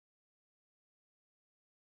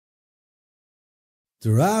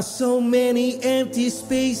There are so many empty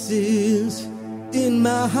spaces in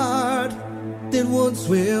my heart that once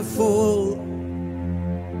were full.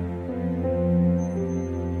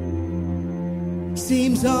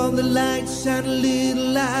 Seems all the lights shine a little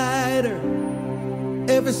lighter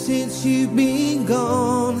ever since you've been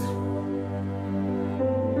gone.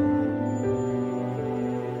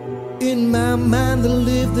 In my mind I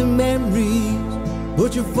live the memories,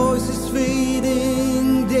 but your voice is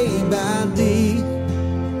fading day by day.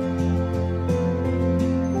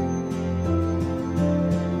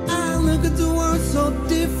 So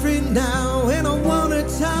different now, and I wanna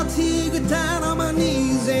talk to you, get down on my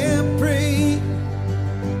knees and pray.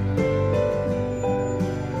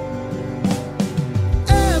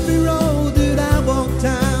 Every road that I walk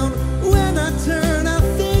down, when I turn I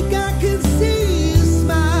think I can see you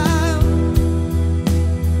smile.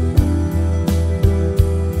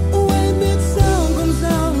 When that song comes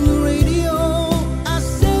on the radio, I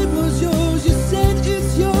said was yours, you said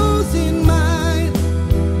it's yours in mine.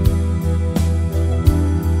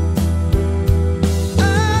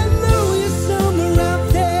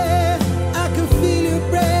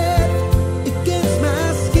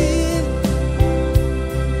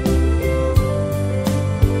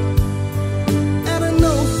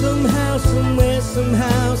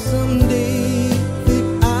 Somehow, someday, that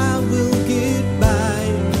I will get by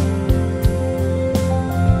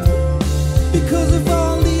because of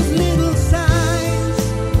all these little signs.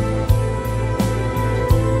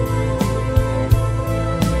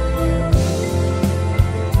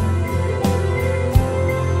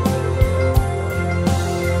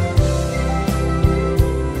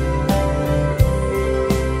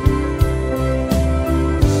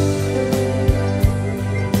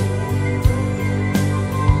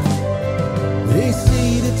 They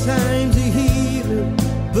say the time's a healer,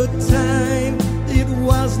 but time, it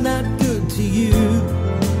was not good to you.